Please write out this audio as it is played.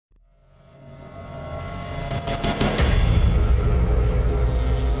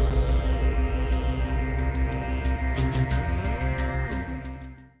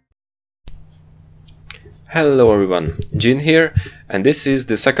Hello everyone, Jin here, and this is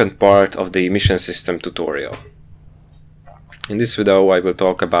the second part of the mission system tutorial. In this video I will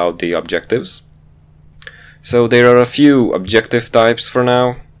talk about the objectives. So there are a few objective types for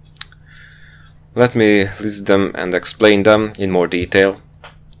now. Let me list them and explain them in more detail.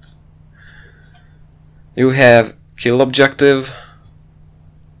 You have kill objective.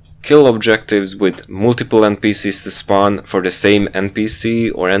 Kill objectives with multiple NPCs to spawn for the same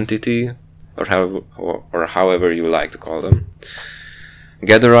NPC or entity, or however you like to call them.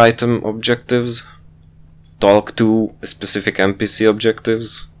 Gather item objectives. Talk to a specific NPC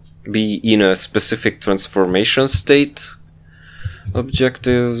objectives. Be in a specific transformation state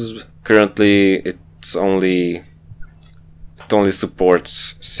objectives. Currently it only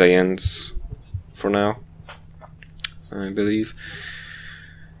supports Saiyans for now, I believe.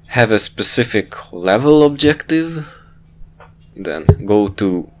 Have a specific level objective, then go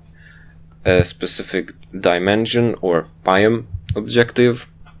to a specific dimension or biome objective,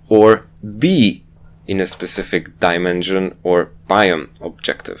 or be in a specific dimension or biome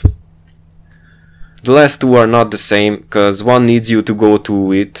objective. The last two are not the same, because one needs you to go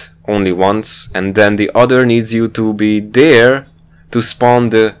to it only once, and then the other needs you to be there to spawn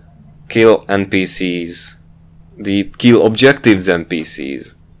the kill NPCs, the kill objectives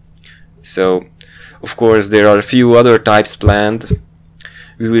NPCs. So, of course, there are a few other types planned.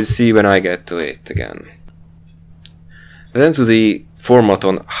 We will see when I get to it again. Then to the format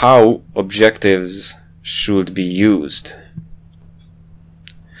on how objectives should be used.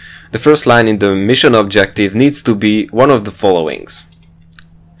 The first line in the mission objective needs to be one of the followings: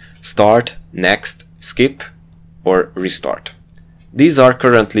 start, next, skip, or restart. These are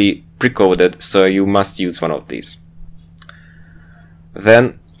currently pre-coded, so you must use one of these.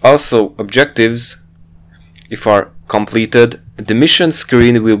 Then also objectives, if are completed, the mission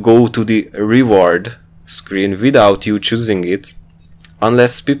screen will go to the reward screen without you choosing it,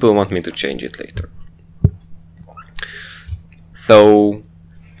 unless people want me to change it later. So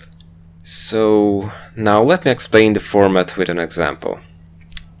now let me explain the format with an example.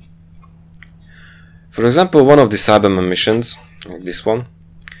 For example, one of the Cyberman missions, like this one,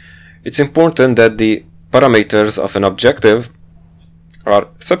 it's important that the parameters of an objective are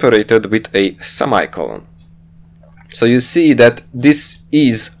separated with a semicolon. So you see that this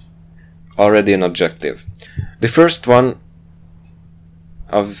is already an objective. The first one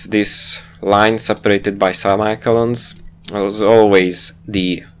of this line separated by semicolons was always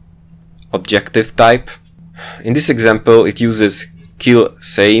the objective type. In this example it uses kill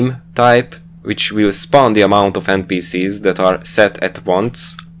same type, which will spawn the amount of NPCs that are set at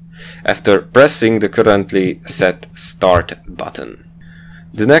once after pressing the currently set start button.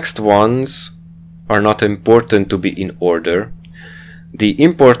 The next ones are not important to be in order. The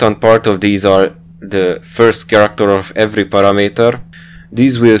important part of these are the first character of every parameter.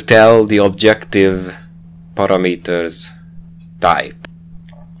 These will tell the objective parameters type.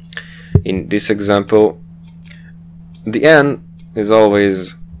 In this example, the N is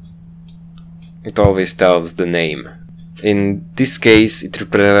always tells the name. In this case it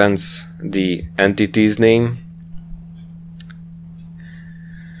represents the entity's name.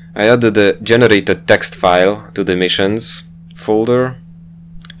 I added a generated text file to the missions folder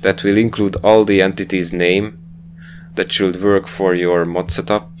that will include all the entities' name that should work for your mod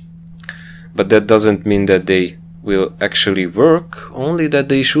setup, but that doesn't mean that they will actually work, only that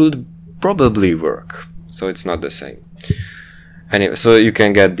they should probably work, so it's not the same. Anyway, so you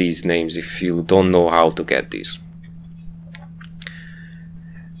can get these names if you don't know how to get these.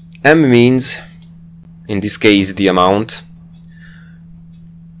 M means, in this case, the amount.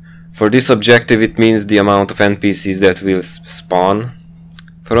 For this objective it means the amount of NPCs that will spawn.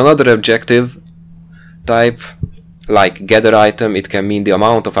 For another objective type, like gather item, it can mean the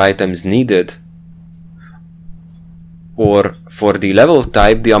amount of items needed. Or for the level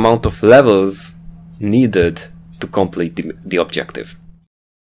type, the amount of levels needed to complete the objective.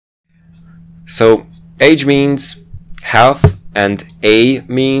 So H means health and A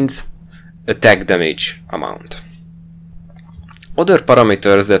means attack damage amount. Other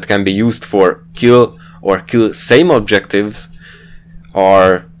parameters that can be used for kill or kill same objectives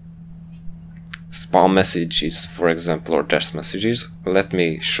are spawn messages, for example, or dash messages. Let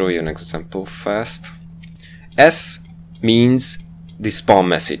me show you an example fast. S means the spawn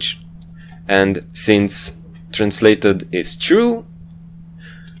message, and since translated is true,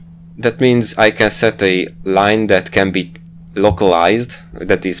 that means I can set a line that can be localized,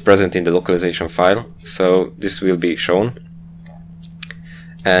 that is present in the localization file, so this will be shown.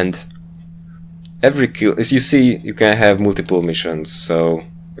 And every kill, as you see, you can have multiple missions, so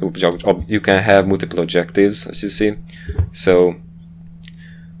you can have multiple objectives, as you see. So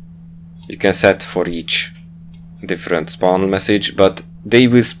you can set for each different spawn message, but they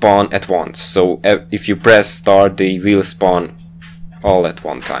will spawn at once. So if you press start, they will spawn all at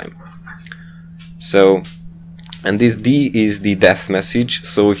one time. So, and this D is the death message,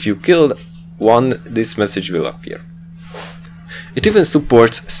 so if you kill one, this message will appear. It even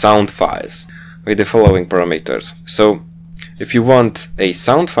supports sound files with the following parameters. So if you want a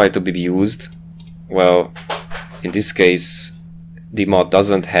sound file to be used, well, in this case the mod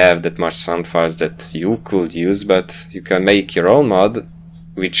doesn't have that much sound files that you could use, but you can make your own mod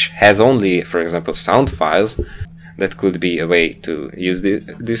which has only, for example, sound files. That could be a way to use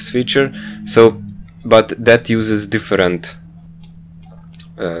this feature. So, but that uses different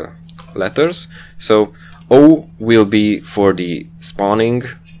letters. So O will be for the spawning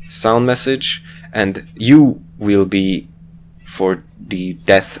sound message, and U will be for the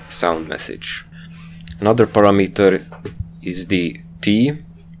death sound message. Another parameter is the T.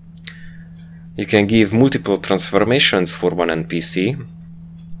 You can give multiple transformations for one NPC.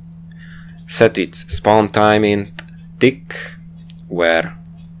 Set its spawn time in tick, where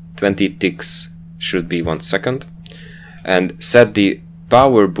 20 ticks should be 1 second, and set the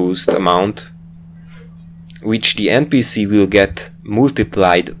power boost amount which the NPC will get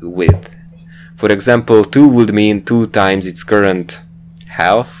multiplied with. For example, 2 would mean 2 times its current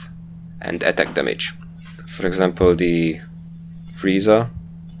health and attack damage. For example, the Frieza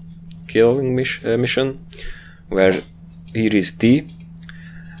killing mission, where here is T,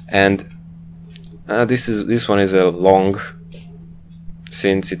 and this one is a long,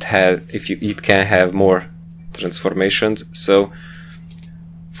 since it can have more transformations. So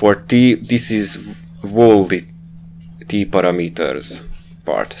for T, this is all the T parameters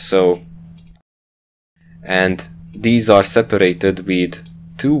part. So, and these are separated with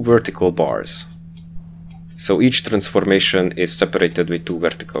 2 vertical bars. So each transformation is separated with 2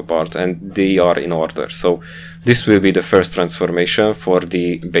 vertical bars, and they are in order. So this will be the first transformation for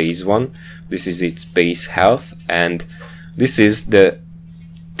the base one. This is its base health, and this is the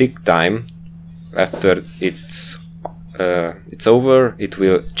tick time. After it's over, it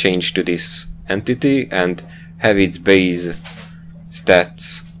will change to this entity and have its base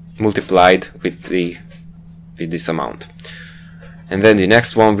stats multiplied with this amount. And then the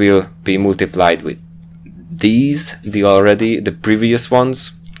next one will be multiplied with the previous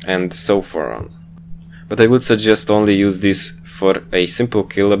ones, and so far on. But I would suggest only use this for a simple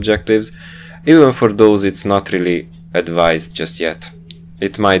kill objectives. Even for those, it's not really advised just yet.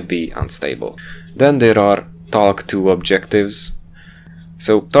 It might be unstable. Then there are talk to objectives.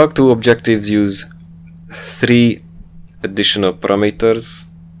 So talk to objectives use 3 additional parameters.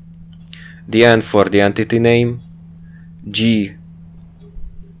 The N for the entity name, G,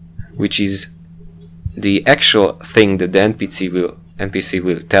 which is the actual thing that the NPC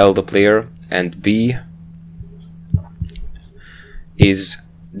will tell the player, and B is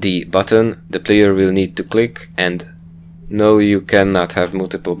the button the player will need to click. And no, you cannot have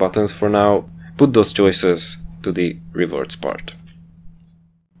multiple buttons for now. Put those choices to the rewards part.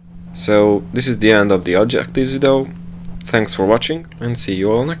 So this is the end of the objectives video. Thanks for watching, and see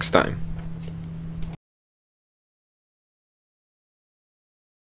you all next time.